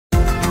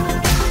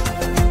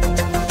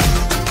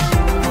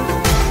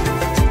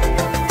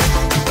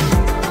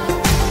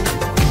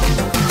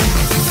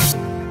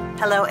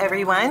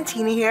everyone,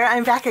 Tina here.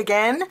 I'm back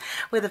again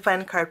with a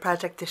fun card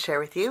project to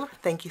share with you.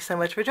 Thank you so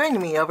much for joining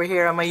me over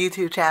here on my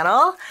YouTube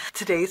channel.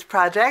 Today's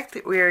project,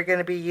 we're going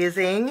to be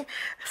using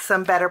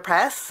some Better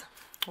Press.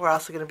 We're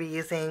also going to be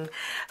using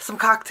some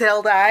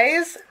cocktail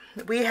dyes.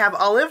 We have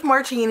olive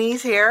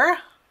martinis here.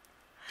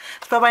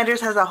 Spellbinders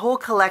has a whole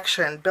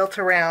collection built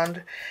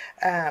around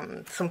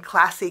some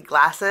classy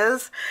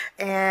glasses,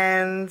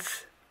 and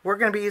we're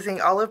going to be using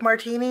olive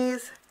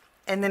martinis.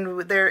 And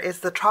then there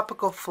is the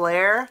tropical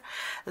Flair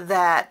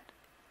that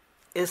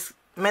is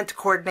meant to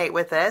coordinate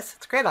with this.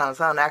 It's great on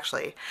its own,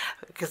 actually,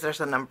 because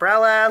there's an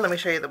umbrella. Let me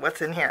show you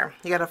what's in here.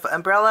 You got an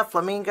umbrella,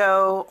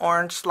 flamingo,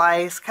 orange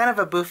slice, kind of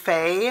a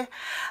buffet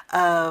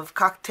of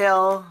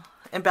cocktail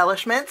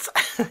embellishments.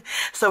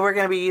 So we're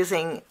going to be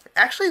using,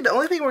 actually the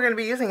only thing we're going to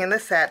be using in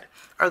this set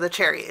are the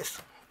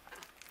cherries.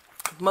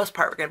 For the most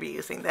part, we're going to be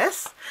using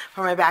this.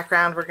 For my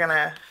background, we're going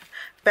to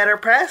Better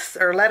Press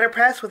or letter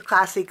press with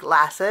classy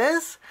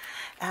glasses.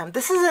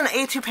 This is an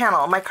A2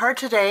 panel. My card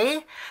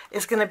today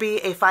is going to be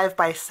a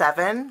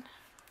 5x7,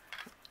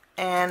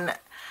 and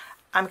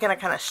I'm going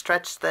to kind of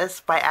stretch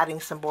this by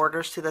adding some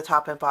borders to the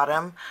top and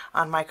bottom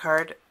on my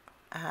card.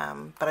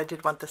 But I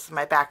did want this in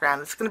my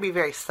background. It's going to be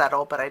very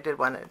subtle, but I did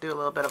want to do a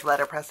little bit of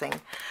letter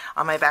pressing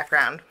on my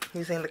background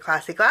using the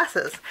classy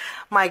glasses.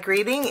 My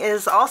greeting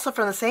is also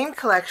from the same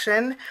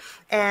collection,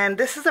 and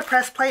this is a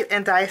press plate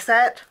and die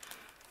set.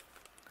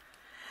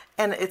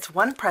 And it's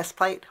one press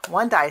plate,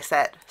 one die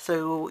set,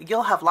 so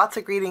you'll have lots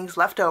of greetings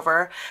left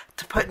over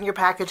to put in your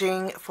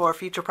packaging for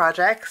future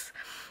projects.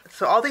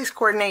 So all these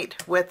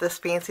coordinate with this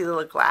fancy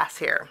little glass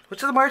here,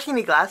 which is a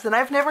martini glass, and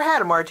I've never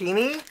had a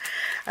martini.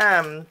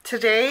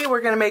 Today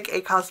we're going to make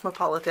a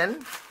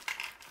Cosmopolitan.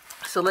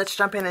 So let's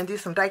jump in and do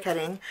some die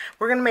cutting.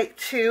 We're going to make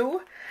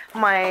two.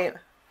 My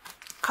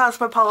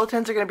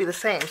Cosmopolitans are going to be the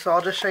same, so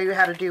I'll just show you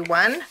how to do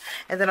one,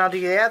 and then I'll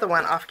do the other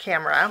one off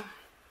camera.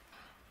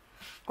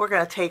 We're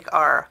going to take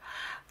our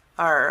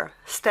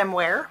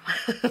stemware.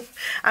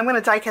 I'm going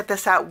to die cut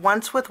this out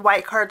once with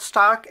white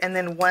cardstock and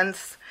then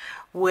once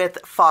with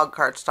fog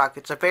cardstock.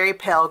 It's a very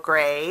pale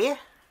gray.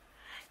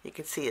 You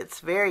can see it's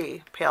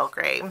very pale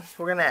gray.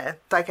 We're going to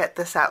die cut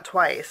this out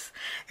twice.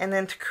 And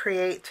then to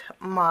create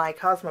my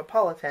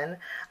Cosmopolitan,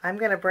 I'm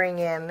going to bring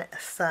in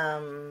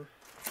some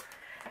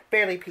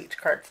Barely Peach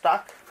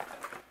cardstock.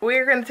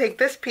 We're going to take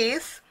this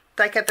piece,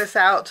 die cut this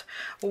out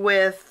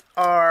with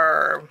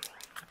our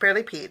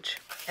Barely Peach,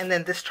 and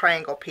then this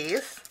triangle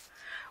piece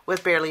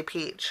with Barely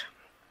Peach.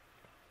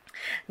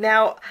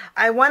 Now,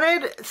 I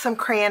wanted some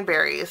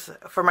cranberries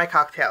for my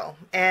cocktail,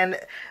 and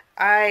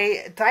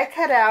I die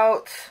cut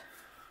out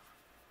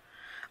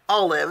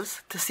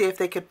olives to see if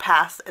they could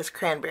pass as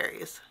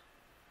cranberries.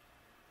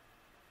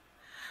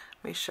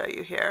 Let me show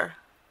you here.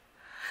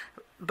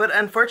 But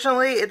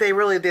unfortunately, they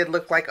really did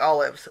look like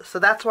olives, so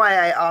that's why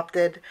I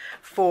opted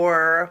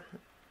for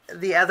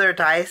the other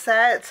die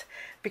set,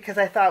 because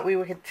I thought we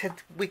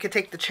could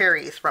take the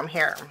cherries from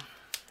here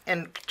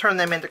and turn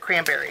them into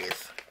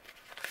cranberries.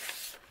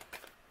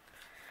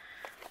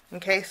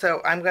 Okay,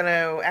 so I'm going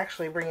to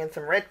actually bring in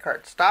some red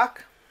cardstock.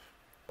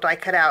 Die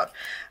cut out.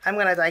 I'm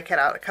going to die cut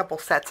out a couple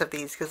sets of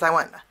these because I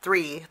want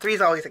three. Three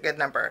is always a good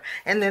number.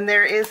 And then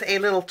there is a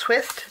little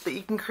twist that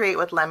you can create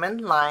with lemon,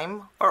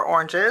 lime, or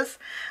oranges.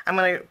 I'm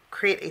going to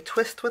create a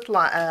twist with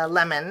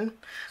lemon.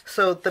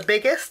 So the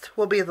biggest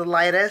will be the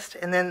lightest,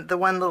 and then the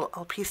one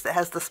little piece that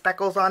has the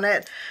speckles on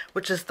it,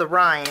 which is the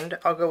rind,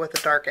 I'll go with the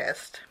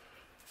darkest.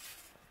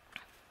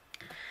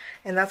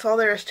 And that's all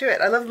there is to it.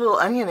 I love the little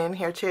onion in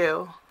here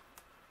too.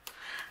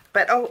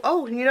 But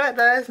oh, you know what?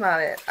 That is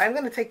not it. I'm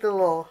going to take the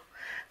little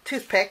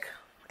toothpick,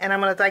 and I'm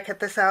going to die cut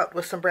this out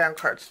with some brown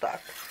cardstock.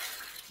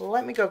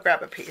 Let me go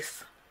grab a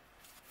piece.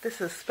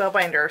 This is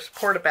Spellbinders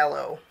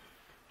Portobello,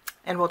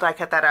 and we'll die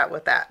cut that out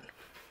with that.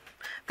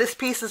 This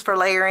piece is for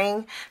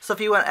layering, so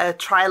if you want a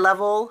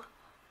tri-level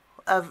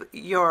of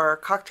your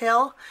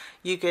cocktail,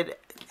 you could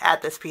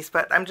add this piece,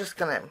 but I'm just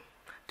going to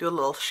do a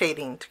little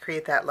shading to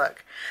create that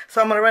look. So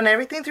I'm going to run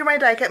everything through my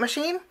die cut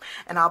machine,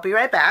 and I'll be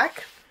right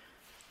back.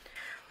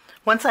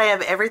 Once I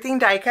have everything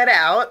die cut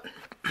out,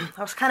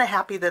 I was kind of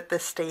happy that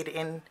this stayed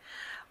in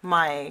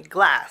my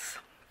glass.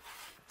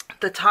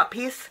 The top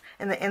piece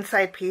and the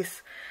inside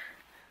piece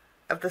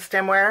of the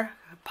stemware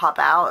pop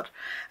out.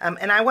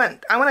 And I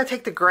want to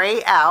take the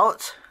gray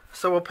out,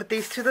 so we'll put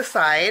these to the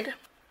side.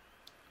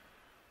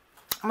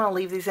 I'm going to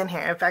leave these in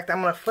here. In fact,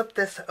 I'm going to flip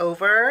this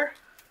over,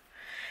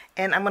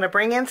 and I'm going to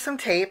bring in some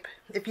tape.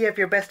 If you have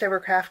your Best Ever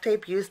Craft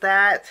tape, use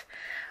that.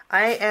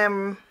 I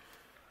am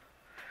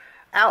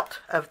out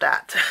of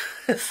that.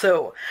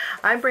 So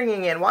I'm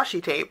bringing in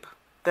washi tape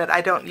that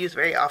I don't use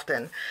very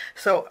often.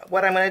 So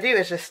what I'm going to do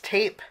is just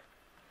tape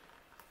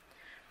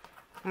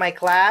my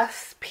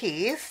glass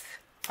piece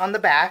on the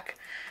back,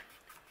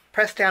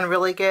 press down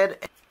really good.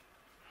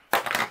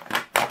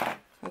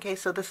 Okay,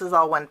 so this is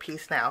all one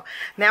piece now.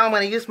 Now I'm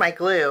going to use my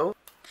glue.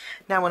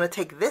 Now I'm going to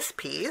take this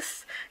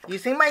piece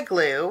using my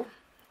glue,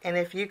 and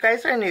if you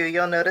guys are new,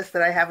 you'll notice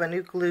that I have a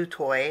new glue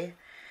toy.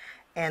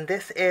 And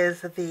this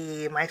is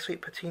the My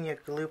Sweet Petunia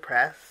glue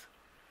press.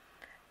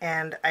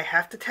 And I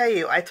have to tell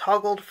you, I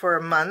toggled for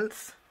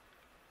months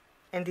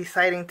in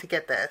deciding to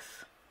get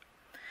this.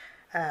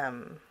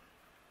 And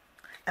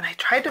I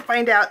tried to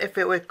find out if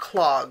it would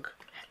clog,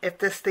 if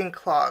this thing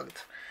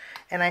clogged.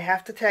 And I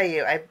have to tell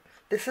you,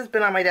 this has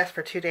been on my desk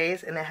for 2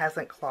 days and it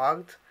hasn't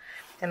clogged.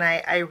 And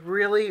I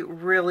really,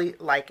 really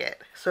like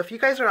it. So if you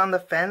guys are on the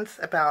fence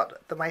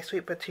about the My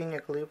Sweet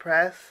Petunia glue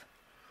press,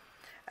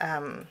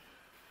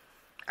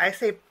 I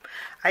say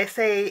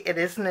it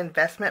is an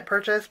investment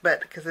purchase,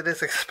 but because it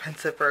is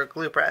expensive for a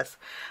glue press.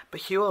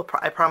 But you will,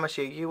 I promise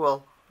you, you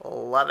will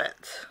love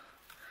it.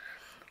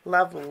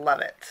 Love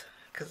it.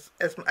 Because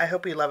I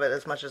hope you love it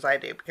as much as I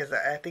do, because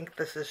I think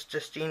this is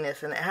just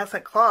genius, and it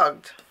hasn't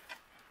clogged.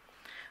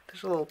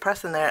 There's a little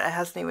press in there. It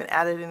hasn't even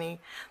added any.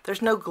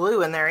 There's no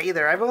glue in there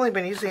either. I've only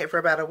been using it for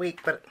about a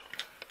week, but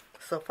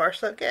so far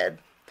so good.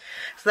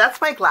 So that's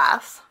my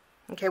glass.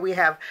 Okay, we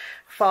have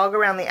fog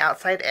around the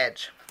outside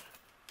edge.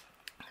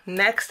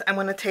 Next, I'm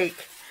going to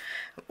take,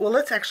 well,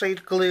 let's actually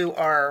glue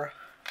our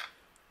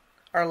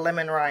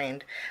lemon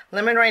rind.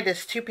 Lemon rind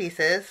is 2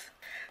 pieces.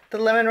 The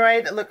lemon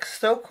rind looks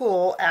so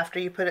cool after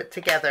you put it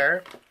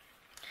together.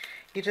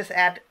 You just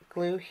add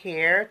glue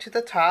here to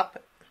the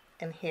top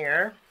and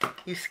here.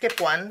 You skip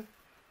one,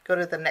 go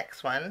to the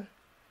next one,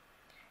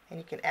 and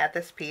you can add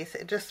this piece.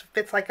 It just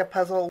fits like a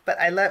puzzle, but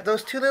I love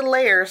those 2 little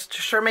layers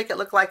to sure make it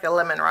look like a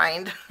lemon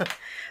rind.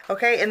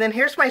 Okay, and then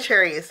here's my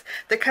cherries.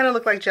 They kind of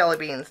look like jelly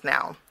beans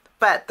now,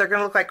 but they're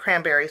gonna look like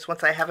cranberries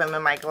once I have them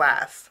in my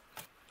glass.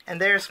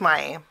 And there's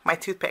my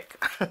toothpick.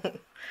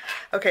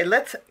 Okay,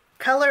 let's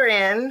color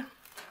in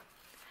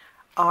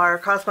our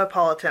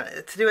Cosmopolitan.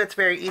 To do it's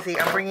very easy.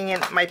 I'm bringing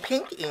in my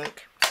pink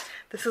ink.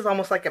 This is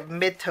almost like a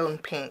mid-tone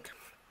pink.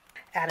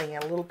 Adding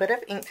a little bit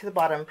of ink to the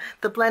bottom.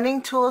 The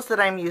blending tools that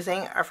I'm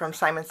using are from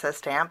Simon Says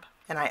Stamp,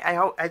 and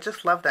I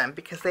just love them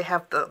because they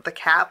have the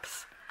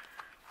caps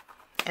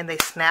and they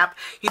snap.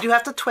 You do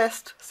have to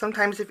twist.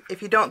 Sometimes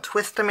if you don't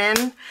twist them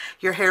in,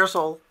 your hairs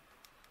will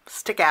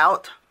stick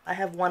out. I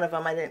have one of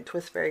them. I didn't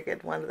twist very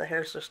good. One of the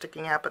hairs are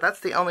sticking out, but that's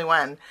the only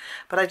one.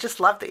 But I just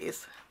love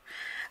these.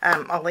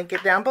 I'll link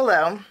it down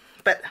below.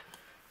 But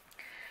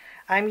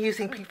I'm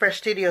using PINKFRESH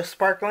Studio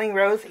Sparkling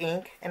Rose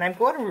ink, and I'm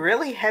going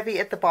really heavy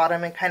at the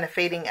bottom and kind of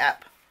fading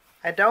up.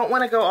 I don't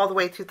want to go all the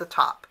way to the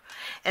top.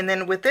 And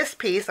then with this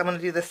piece, I'm going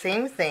to do the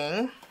same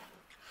thing.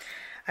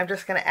 I'm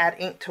just going to add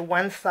ink to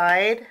one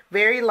side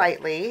very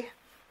lightly.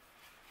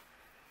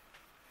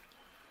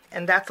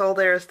 And that's all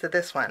there is to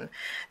this one.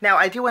 Now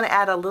I do want to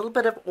add a little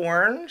bit of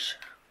orange.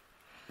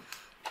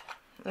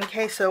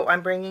 Okay, so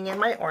I'm bringing in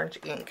my orange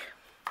ink.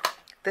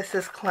 This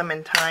is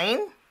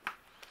Clementine.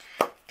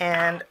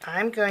 And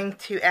I'm going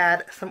to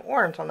add some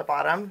orange on the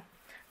bottom.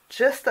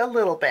 Just a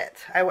little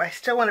bit. I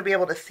still want to be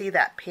able to see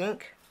that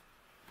pink.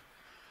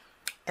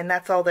 And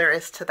that's all there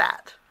is to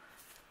that.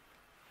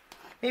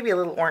 Maybe a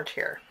little orange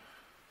here.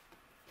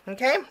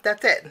 Okay,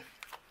 that's it.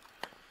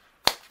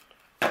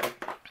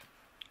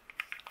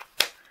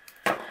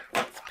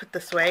 Let's put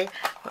this away.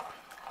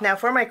 Now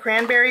for my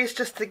cranberries,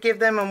 just to give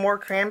them a more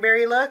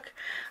cranberry look,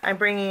 I'm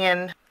bringing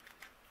in,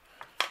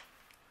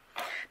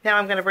 now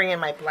I'm going to bring in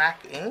my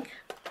black ink.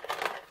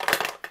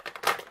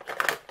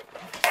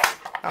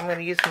 I'm going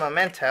to use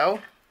Memento.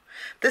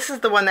 This is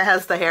the one that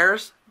has the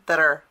hairs that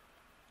are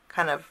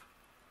kind of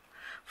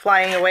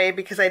flying away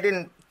because I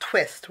didn't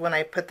twist when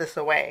I put this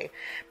away.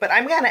 But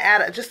I'm going to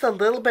add just a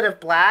little bit of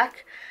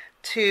black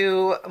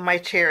to my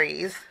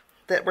cherries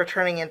that we're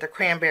turning into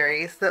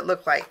cranberries that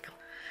look like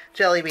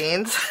jelly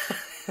beans.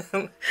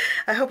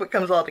 I hope it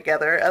comes all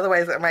together.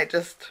 Otherwise it might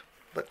just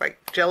look like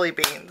jelly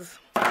beans.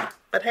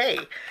 But hey,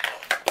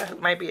 that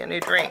might be a new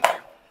drink.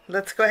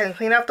 Let's go ahead and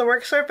clean off the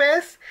work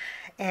surface,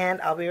 and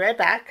I'll be right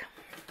back.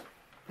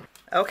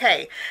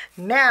 Okay,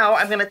 now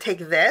I'm going to take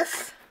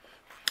this,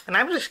 and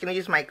I'm just going to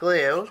use my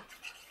glue,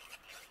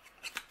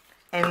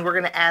 and we're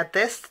going to add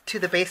this to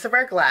the base of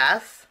our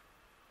glass.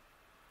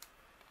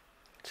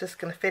 It's just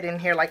going to fit in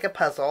here like a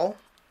puzzle.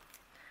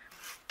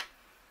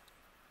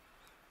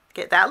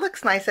 Okay, that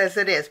looks nice as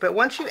it is, but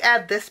once you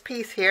add this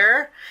piece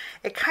here,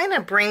 it kind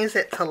of brings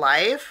it to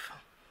life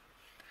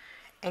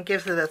and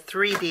gives it a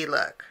 3D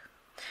look.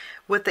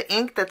 With the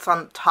ink that's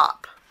on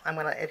top, I'm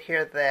going to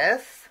adhere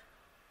this.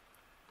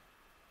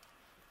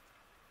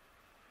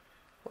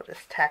 We'll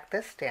just tack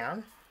this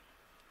down.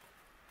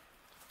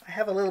 I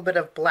have a little bit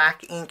of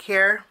black ink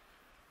here,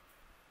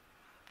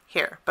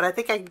 but I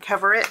think I can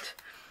cover it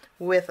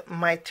with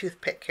my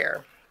toothpick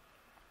here.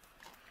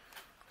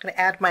 I'm going to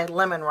add my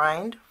lemon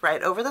rind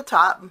right over the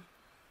top.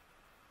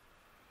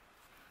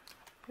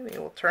 Maybe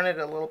we'll turn it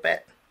a little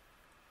bit.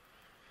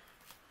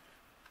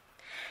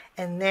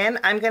 And then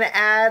I'm going to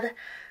add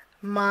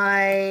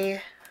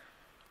my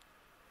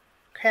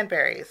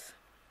cranberries.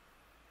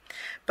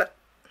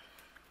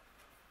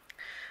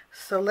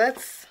 So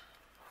let's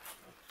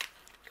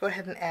go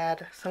ahead and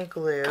add some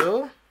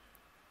glue.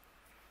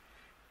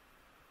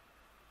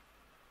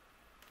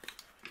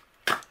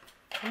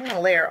 I'm going to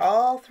layer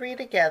all 3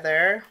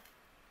 together.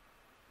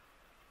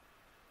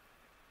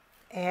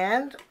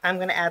 And I'm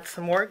going to add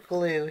some more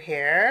glue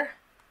here.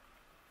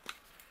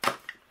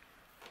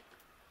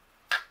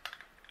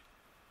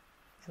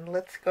 And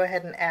let's go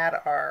ahead and add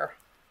our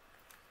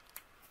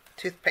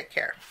toothpick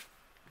here.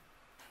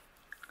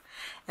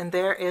 And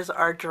there is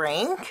our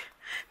drink.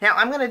 Now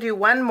I'm going to do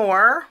one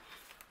more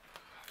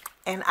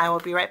and I will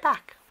be right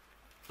back.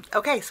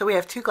 Okay, so we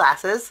have 2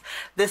 glasses.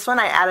 This one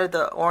I added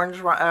the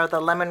orange or the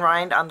lemon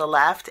rind on the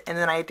left, and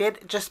then I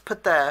did just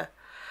put the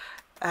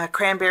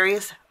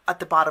cranberries at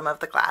the bottom of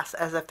the glass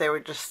as if they were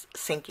just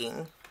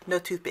sinking. No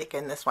toothpick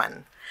in this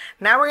one.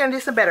 Now we're going to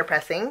do some better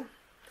pressing.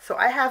 So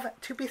I have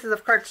 2 pieces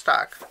of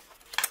cardstock.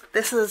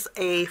 This is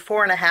a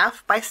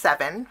 4.5 by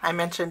 7. I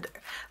mentioned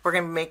we're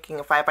going to be making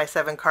a 5 by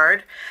 7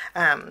 card.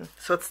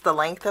 So it's the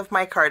length of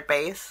my card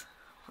base,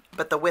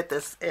 but the width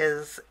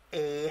is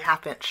a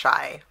 1/2 inch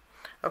shy.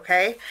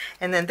 Okay,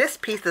 and then this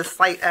piece is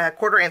slight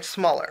 1/4 inch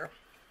smaller.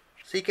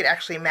 So you could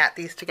actually mat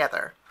these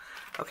together.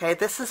 Okay,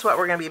 this is what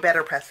we're going to be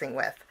better pressing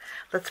with.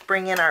 Let's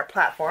bring in our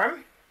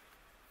platform.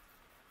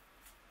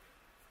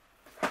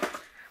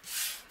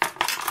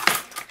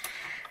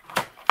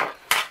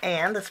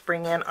 And let's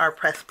bring in our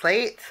press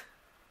plate.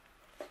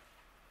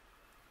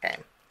 Okay.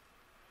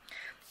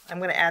 I'm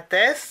going to add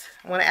this.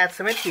 I'm going to add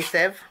some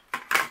adhesive.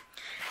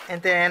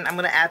 And then I'm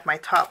going to add my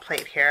top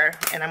plate here.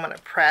 And I'm going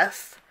to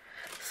press.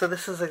 So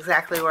this is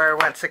exactly where I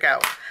want to go.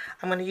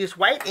 I'm going to use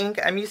white ink.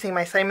 I'm using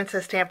my Simon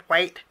Says Stamp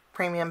White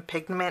Premium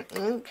Pigment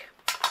ink.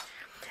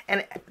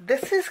 And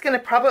this is going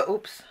to probably,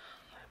 oops,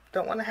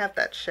 don't want to have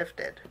that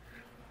shifted.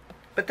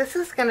 But this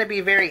is going to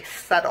be very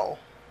subtle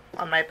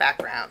on my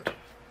background.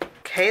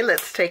 Okay,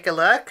 let's take a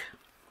look.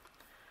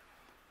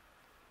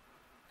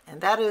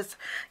 And that is,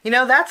 you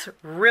know, that's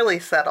really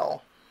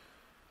subtle.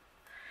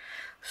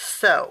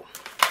 So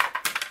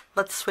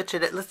let's switch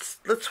it. Let's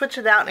switch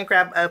it out and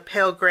grab a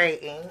pale gray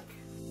ink.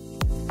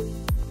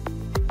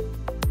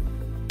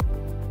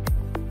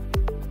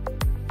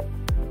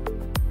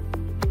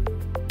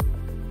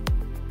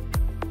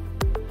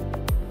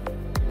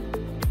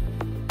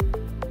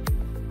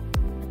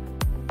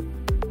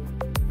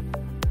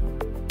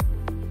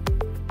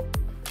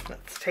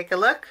 Take a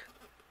look.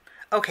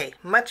 Okay,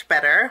 much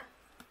better.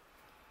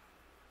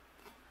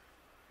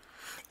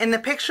 In the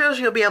pictures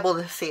you'll be able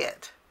to see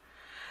it.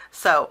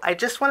 So I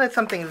just wanted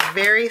something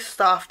very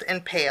soft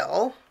and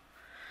pale.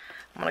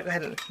 I'm going to go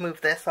ahead and move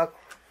this.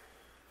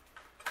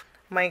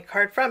 My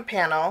card front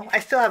panel, I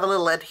still have a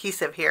little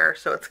adhesive here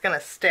so it's going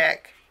to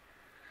stick.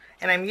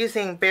 And I'm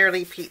using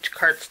Barely Peach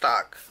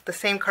cardstock, the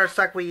same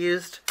cardstock we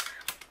used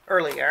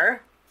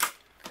earlier.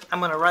 I'm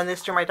going to run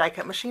this through my die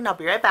cut machine. I'll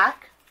be right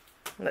back.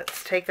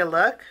 Let's take a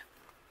look.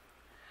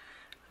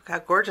 Look how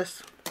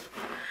gorgeous.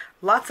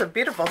 Lots of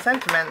beautiful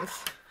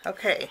sentiments.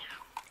 Okay.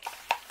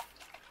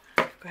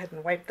 Go ahead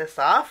and wipe this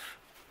off.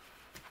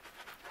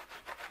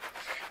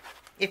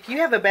 If you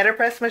have a better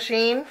press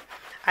machine,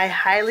 I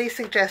highly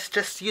suggest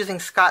just using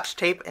Scotch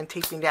tape and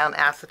taping down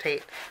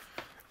acetate.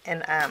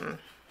 And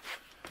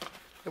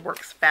it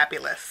works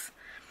fabulous.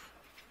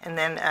 And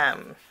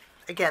then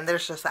again,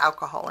 there's just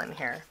alcohol in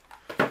here.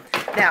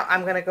 Now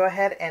I'm going to go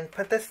ahead and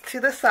put this to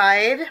the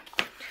side.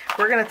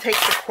 We're going to take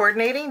the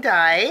coordinating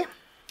die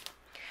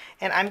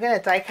and I'm going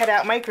to die cut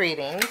out my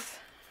greetings.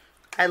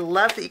 I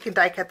love that you can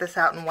die cut this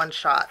out in one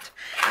shot.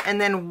 And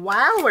then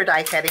while we're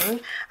die cutting,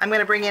 I'm going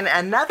to bring in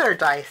another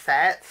die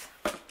set.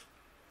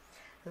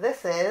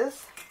 This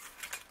is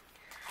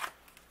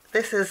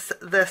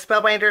the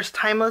Spellbinders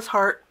Timeless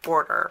Heart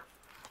border.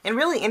 And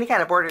really any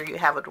kind of border you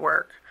have would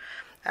work.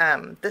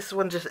 This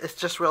one is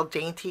just real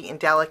dainty and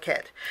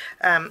delicate.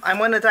 I'm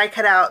going to die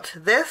cut out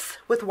this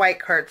with white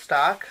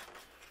cardstock.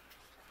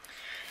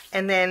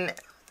 And then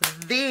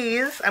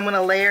these I'm going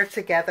to layer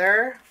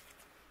together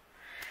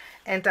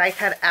and die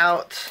cut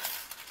out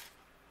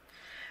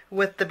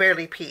with the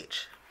Barely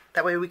Peach.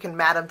 That way we can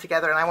mat them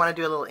together, and I want to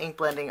do a little ink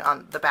blending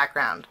on the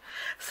background.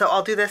 So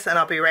I'll do this and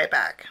I'll be right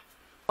back.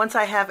 Once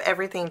I have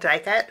everything die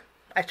cut,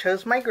 I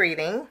chose my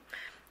greeting.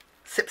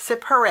 Sip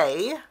sip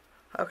hooray.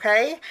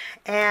 Okay,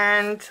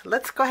 and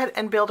let's go ahead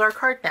and build our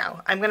card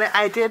now.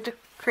 I did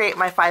create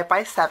my 5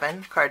 by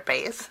 7 card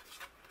base.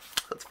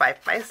 So it's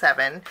 5 by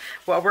 7.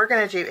 What we're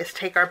going to do is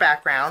take our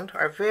background,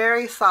 our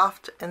very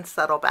soft and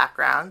subtle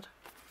background.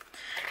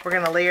 We're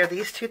going to layer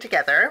these two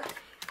together.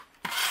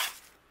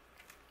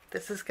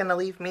 This is going to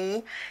leave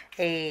me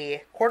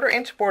a 1/4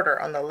 inch border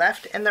on the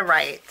left and the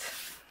right.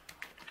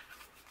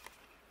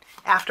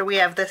 After we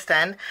have this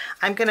done,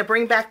 I'm going to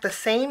bring back the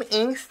same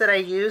inks that I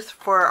used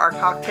for our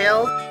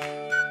cocktails.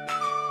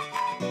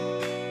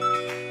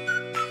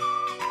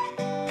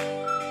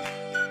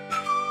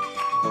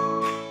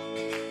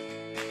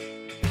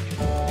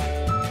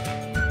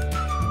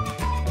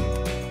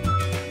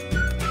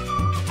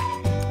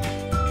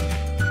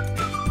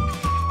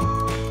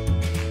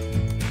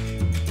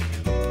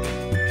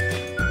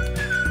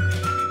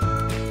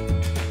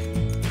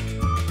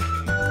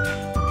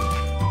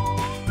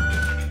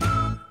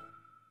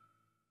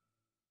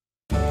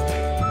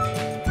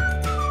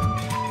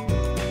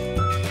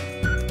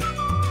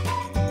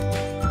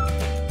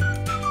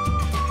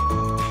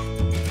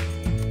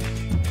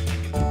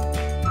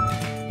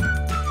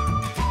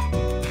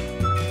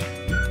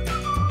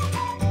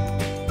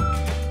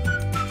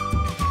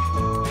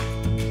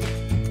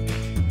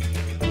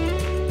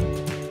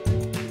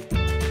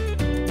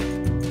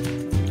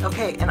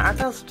 Okay, and aren't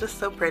those just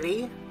so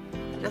pretty?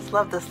 I just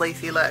love this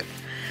lacy look.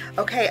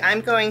 Okay,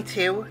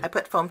 I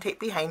put foam tape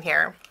behind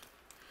here.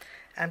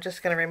 I'm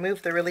just going to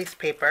remove the release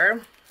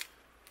paper,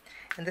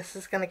 and this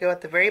is going to go at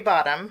the very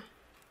bottom.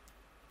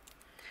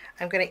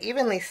 I'm going to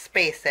evenly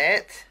space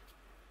it,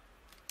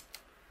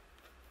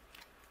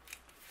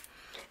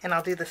 and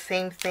I'll do the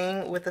same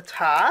thing with the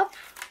top,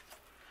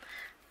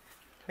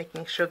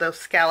 making sure those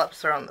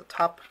scallops are on the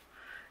top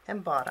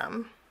and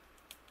bottom.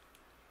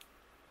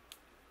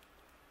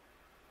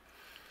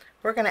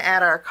 We're going to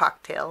add our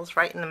cocktails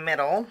right in the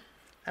middle.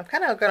 I'm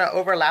kind of going to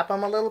overlap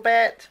them a little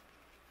bit.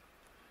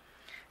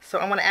 So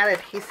I'm going to add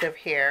adhesive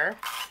here.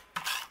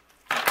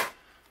 I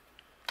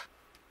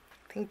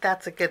think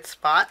that's a good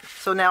spot.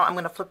 So now I'm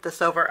going to flip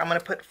this over. I'm going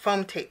to put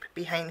foam tape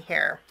behind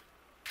here.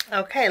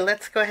 Okay,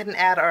 let's go ahead and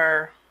add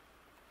our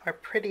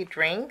pretty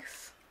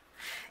drinks.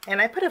 And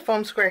I put a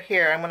foam square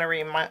here. I'm going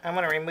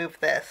to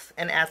remove this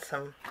and add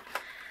some.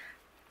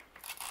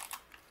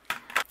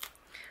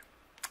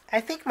 I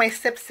think my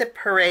Sip Sip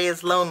Hooray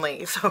is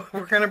lonely, so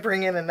we're going to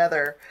bring in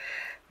another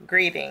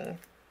greeting.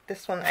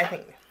 This one, I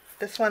think,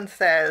 this one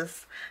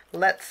says,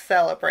 let's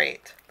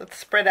celebrate. Let's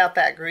spread out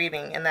that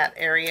greeting in that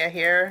area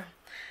here.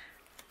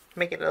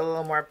 Make it a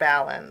little more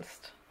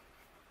balanced.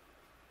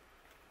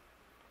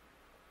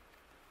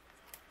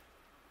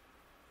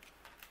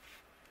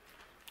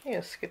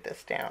 I'll scoot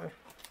this down.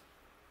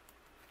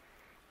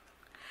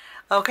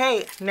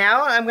 Okay,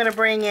 now I'm going to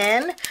bring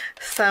in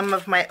some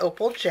of my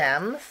opal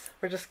gems.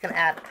 We're just going to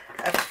add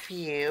a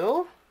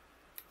few.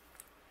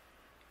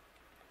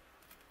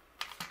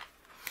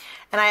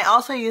 And I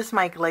also used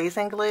my Glaze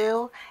and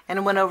glue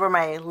and went over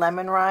my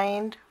lemon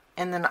rind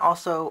and then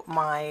also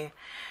my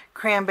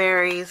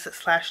cranberries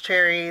 /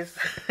 cherries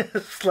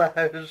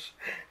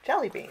 /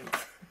 jelly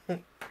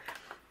beans.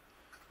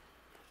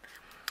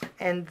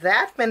 And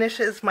that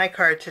finishes my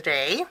card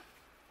today.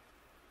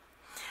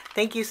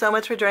 Thank you so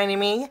much for joining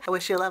me. I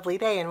wish you a lovely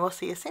day and we'll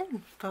see you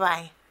soon.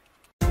 Bye-bye.